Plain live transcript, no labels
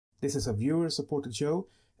This is a viewer-supported show,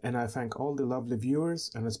 and I thank all the lovely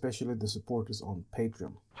viewers and especially the supporters on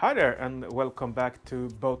Patreon. Hi there, and welcome back to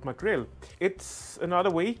Boat McRill. It's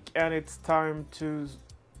another week, and it's time to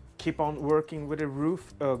keep on working with the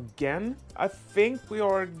roof again. I think we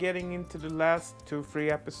are getting into the last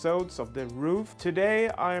 2-3 episodes of the roof. Today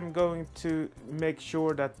I am going to make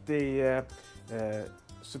sure that the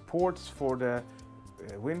supports for the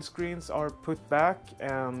windscreens are put back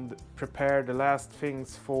and prepare the last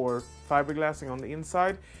things for fiberglassing on the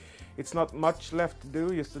inside. It's not much left to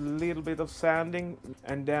do, just a little bit of sanding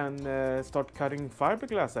and then start cutting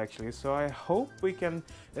fiberglass actually. So I hope we can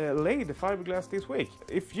lay the fiberglass this week.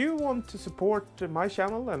 If you want to support my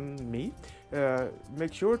channel and me,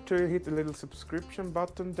 make sure to hit the little subscription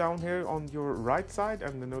button down here on your right side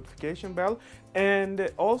and the notification bell. And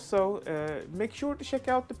also make sure to check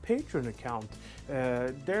out the Patreon account.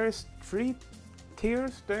 There's 3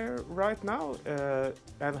 tiers there right now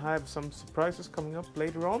and have some surprises coming up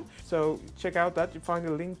later on, so check out that. You find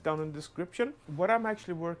a link down in the description. What I'm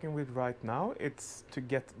actually working with right now, it's to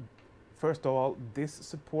get first of all this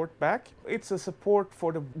support back. It's a support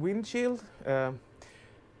for the windshield.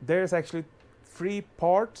 There's actually 3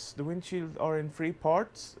 parts. The windshield are in 3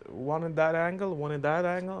 parts, one in that angle, one in that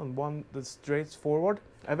angle, and one that's straight forward.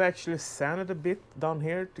 I've actually sanded a bit down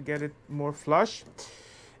here to get it more flush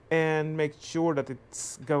and make sure that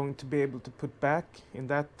it's going to be able to put back in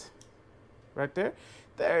that right there.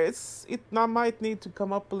 It now might need to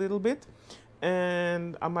come up a little bit,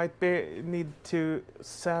 and I might need to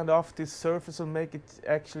sand off this surface and make it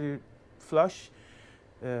actually flush.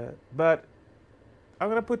 But I'm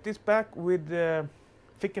gonna put this back with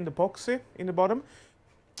thickened epoxy in the bottom.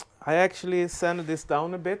 I actually sanded this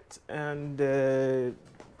down a bit, and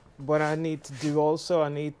what I need to do also, I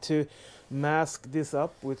need to mask this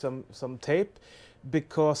up with some tape,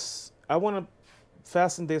 because I want to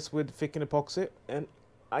fasten this with thickened epoxy, and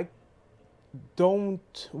I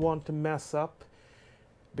don't want to mess up,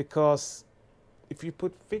 because if you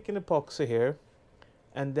put thickened epoxy here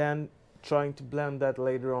and then trying to blend that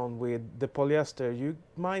later on with the polyester, you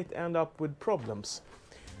might end up with problems.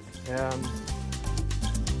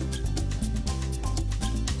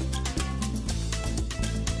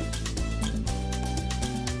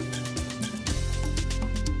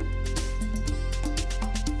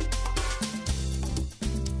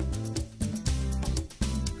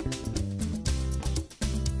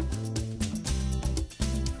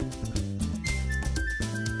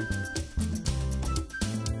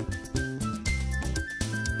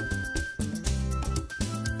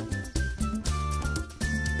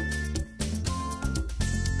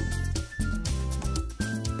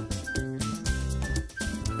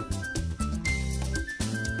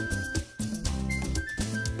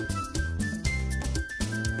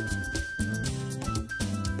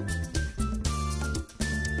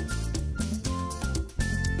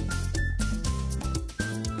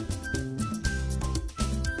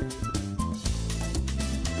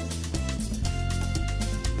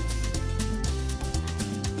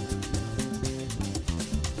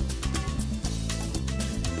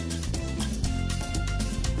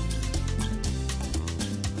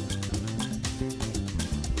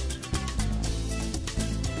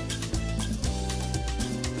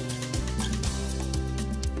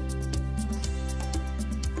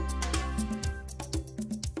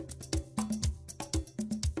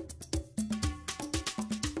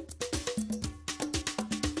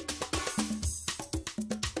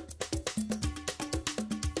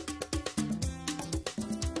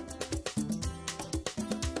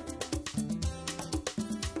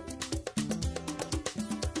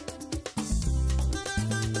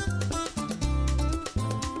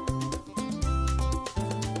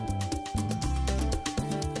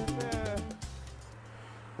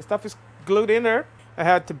 Stuff is glued in there. I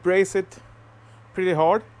had to brace it pretty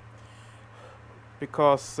hard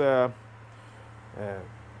because I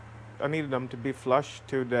needed them to be flush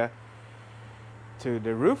to the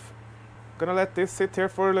roof. Gonna let this sit here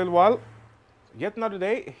for a little while. Yet another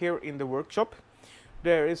day here in the workshop.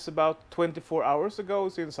 There is about 24 hours ago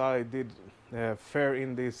since I did fare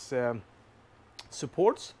in these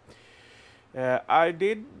supports. I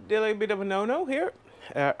did a little bit of a no-no here.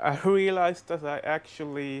 I realized that I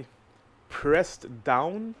actually pressed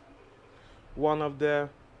down one of the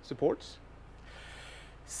supports.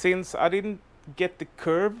 Since I didn't get the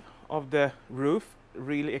curve of the roof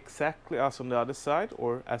really exactly as on the other side,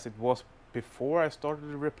 or as it was before I started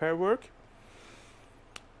the repair work,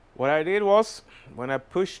 what I did was, when I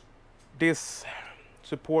pushed this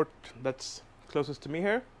support that's closest to me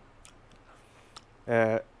here,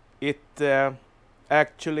 it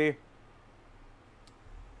actually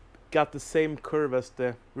got the same curve as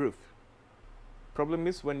the roof. Problem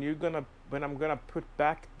is when I'm gonna put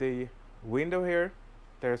back the window here,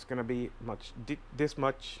 there's gonna be this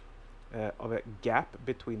much of a gap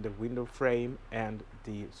between the window frame and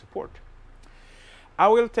the support. I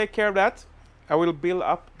will take care of that. I will build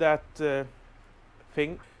up that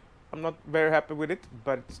thing. I'm not very happy with it,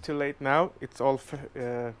 but it's too late now. It's all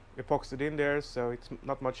epoxied in there, so it's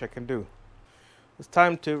not much I can do. It's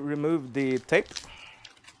time to remove the tape.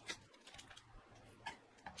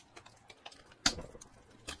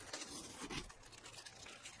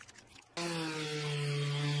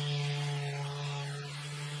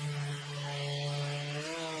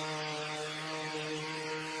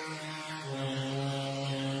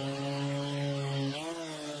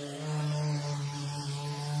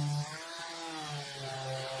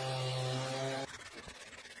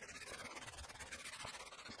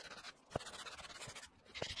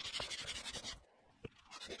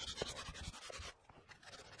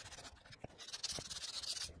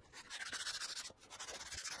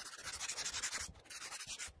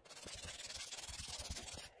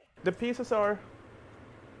 The pieces are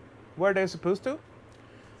where they're supposed to.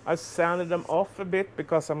 I sanded them off a bit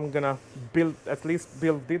because I'm gonna at least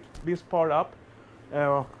build this part up.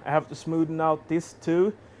 I have to smoothen out this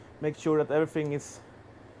too, make sure that everything is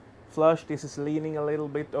flush. This is leaning a little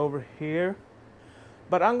bit over here.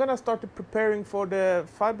 But I'm gonna start preparing for the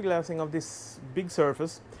fiberglassing of this big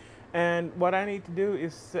surface. And what I need to do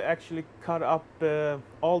is actually cut up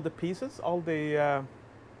all the pieces, all the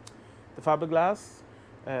fiberglass.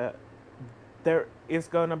 There is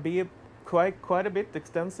gonna be quite a bit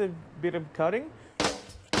extensive bit of cutting.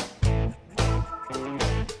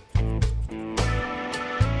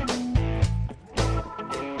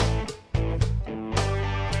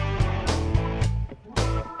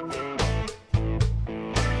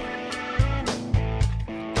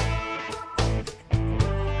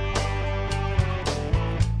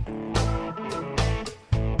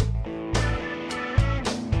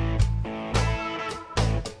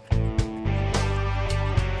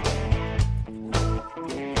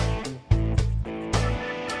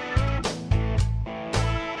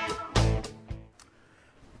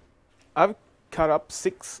 I've cut up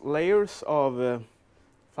 6 layers of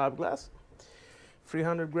fiberglass,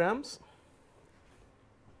 300 grams,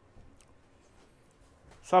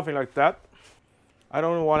 something like that. I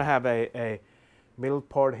don't want to have a middle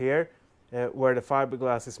part here where the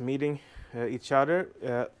fiberglass is meeting each other.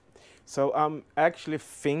 So I'm actually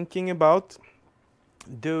thinking about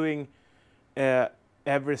doing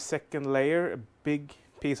every second layer, a big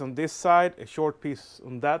piece on this side, a short piece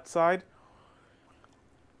on that side.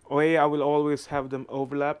 I will always have them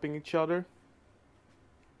overlapping each other.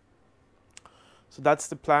 So that's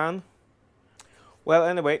the plan. Well,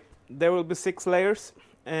 anyway, there will be 6 layers,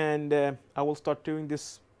 and I will start doing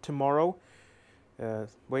this tomorrow.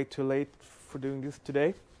 Way too late for doing this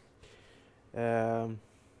today. So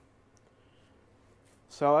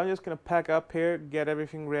I'm just gonna pack up here, get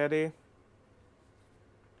everything ready.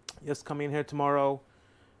 Just come in here tomorrow,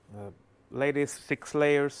 lay these 6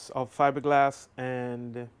 layers of fiberglass,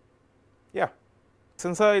 and yeah.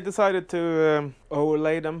 Since I decided to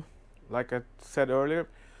overlay them, like I said earlier,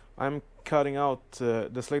 I'm cutting out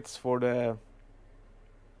the slits for the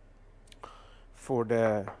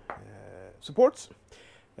supports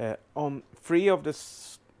on 3 of the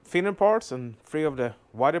thinner parts and 3 of the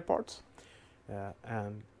wider parts,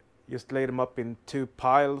 and just lay them up in 2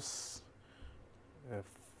 piles.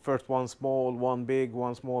 First one small, one big,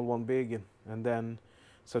 one small, one big, and then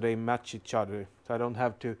so they match each other. So I don't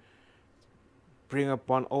have to bring up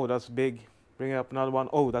one, oh that's big, bring up another one,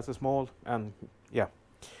 oh that's a small, and yeah.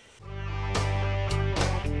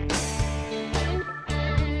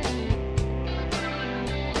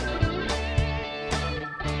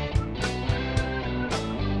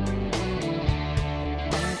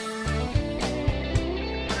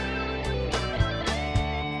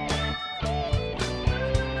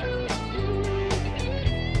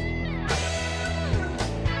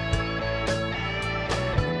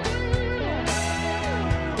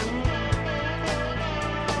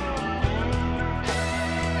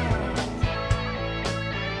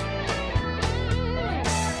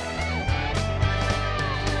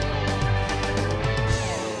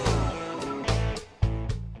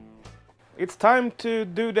 It's time to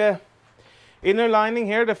do the inner lining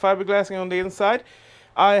here, the fiberglassing on the inside.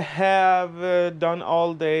 I have done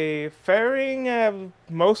all the fairing,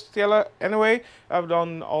 most yellow anyway. I've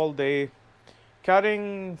done all the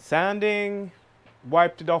cutting, sanding,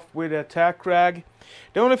 wiped it off with a tack rag.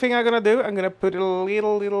 The only thing I'm gonna do, I'm gonna put a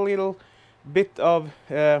little bit of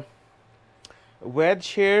wedge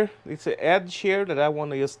here. It's an edge here that I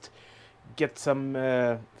want to just get some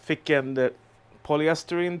thickened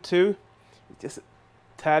polyester into, just a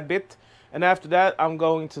tad bit. And after that, I'm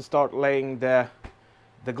going to start laying the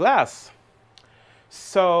glass.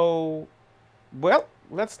 So, well,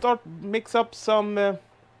 let's start mix up some a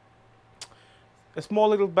small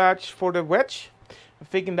little batch for the wedge,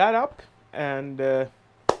 thicken that up, and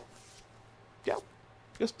yeah,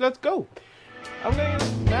 just let's go. I'm gonna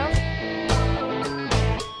use now.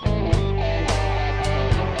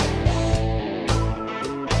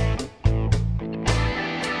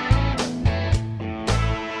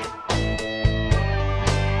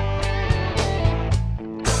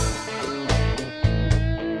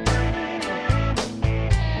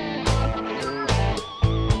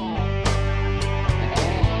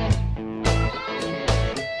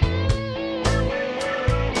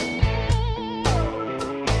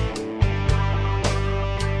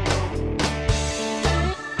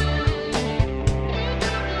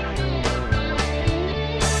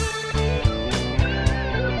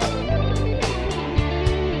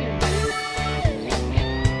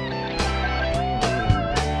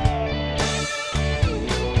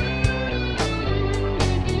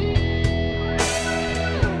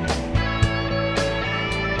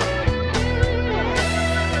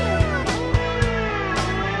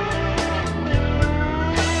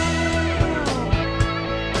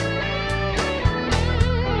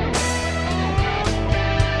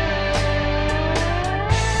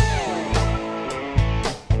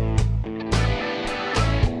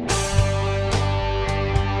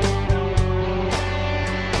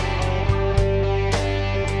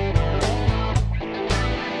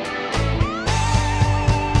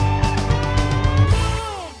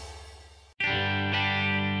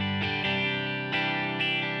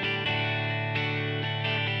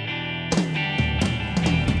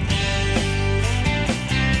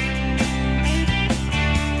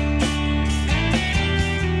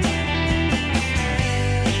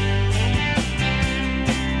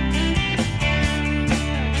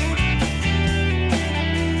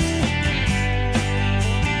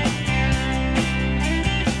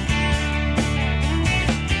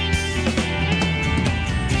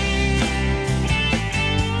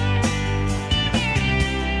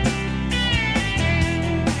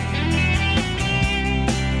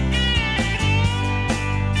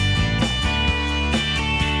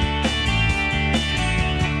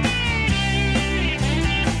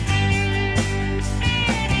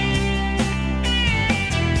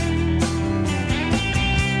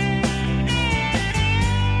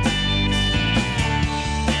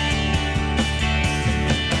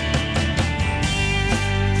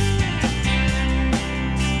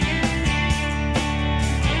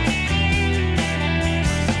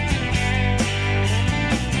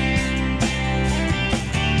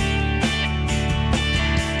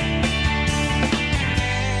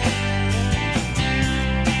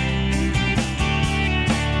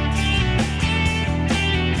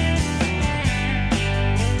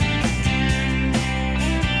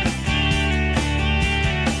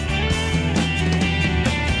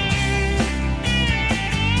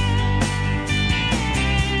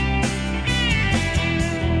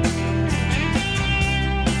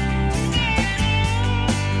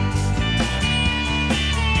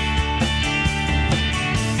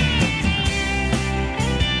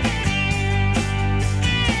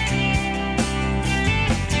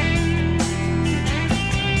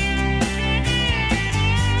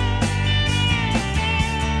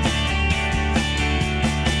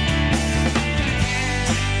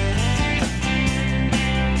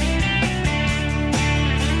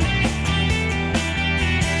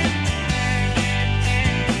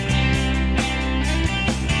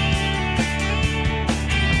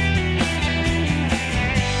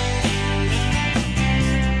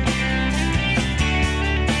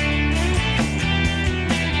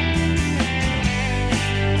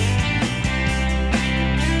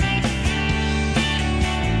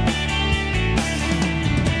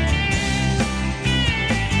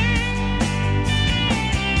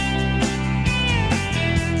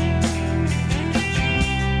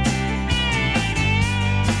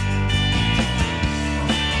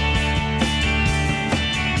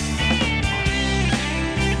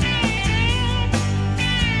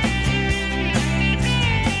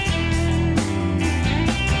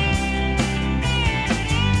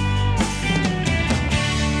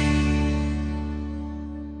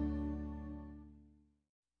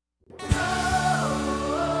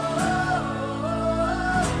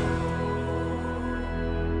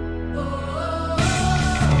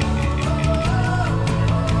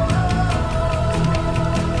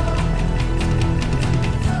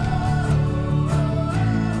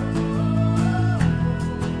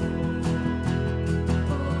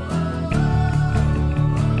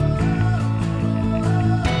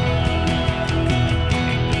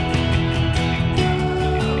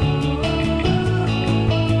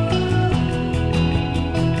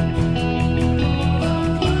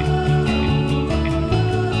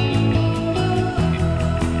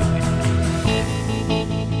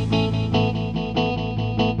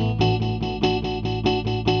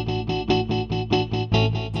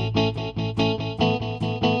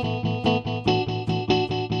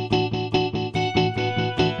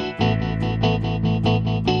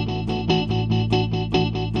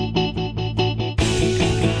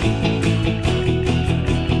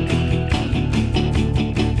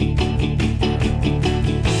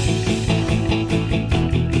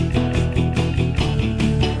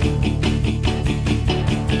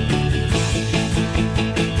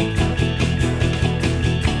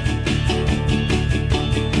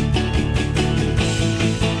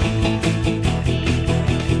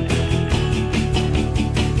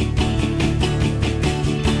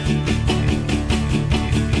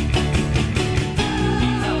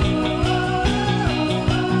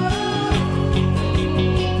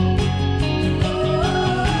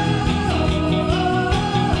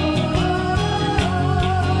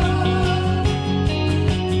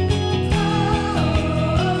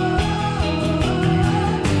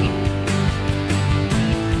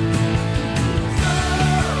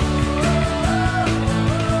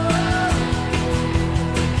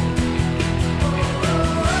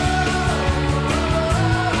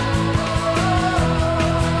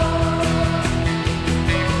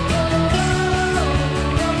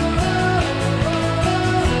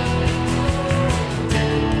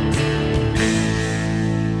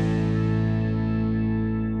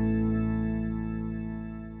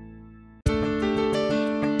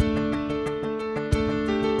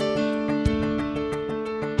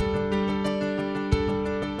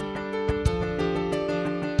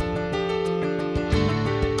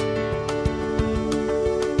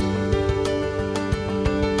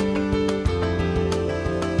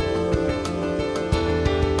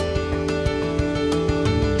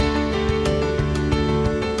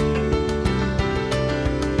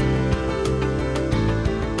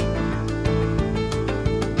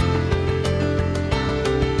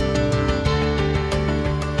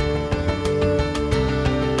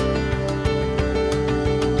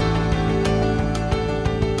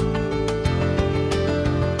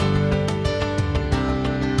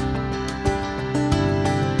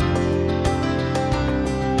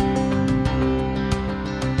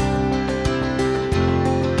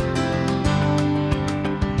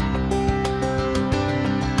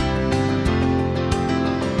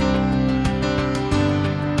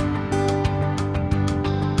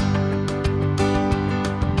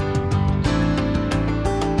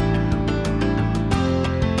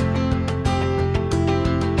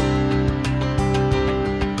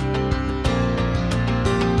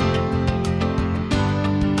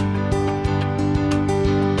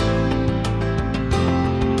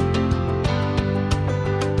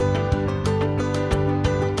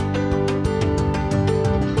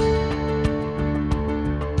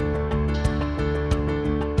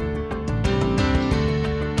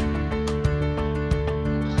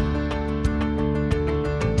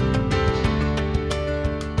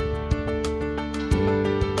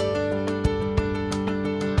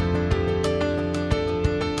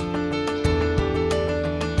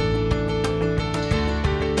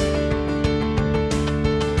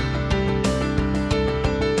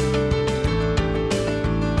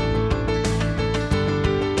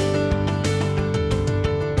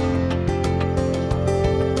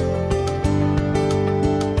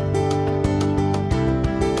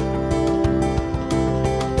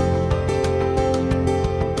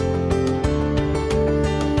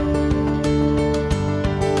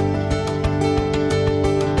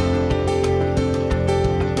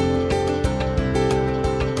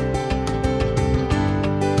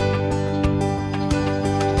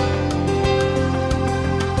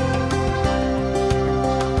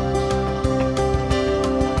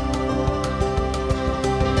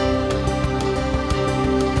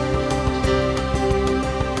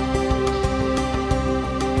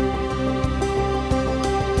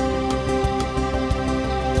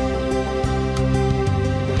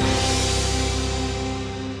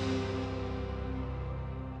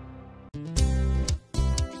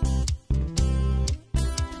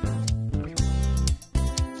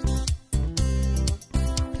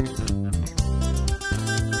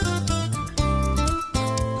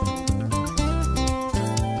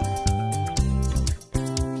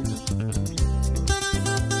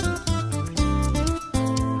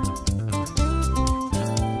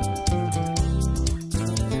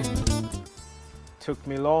 took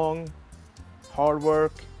me long, hard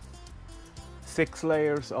work, 6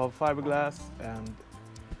 layers of fiberglass and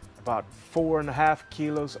about 4.5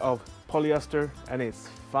 kilos of polyester, and it's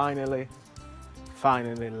finally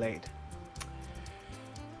laid.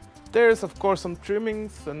 There's of course some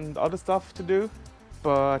trimmings and other stuff to do,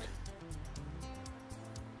 but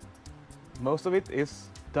most of it is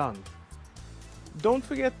done. Don't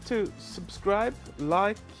forget to subscribe,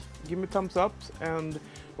 like, give me thumbs up, and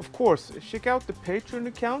of course check out the Patreon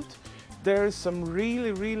account. There's some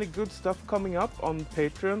really good stuff coming up on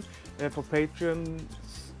Patreon for Patreons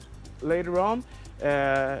later on.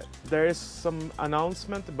 There is some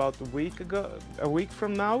announcement about a week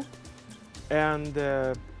from now, and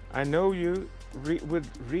I know you would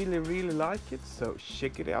really like it, so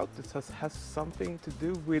check it out. It has something to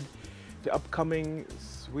do with the upcoming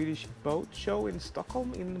Swedish boat show in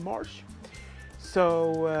Stockholm in March.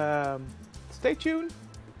 So stay tuned.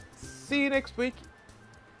 See you next week.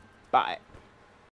 Bye.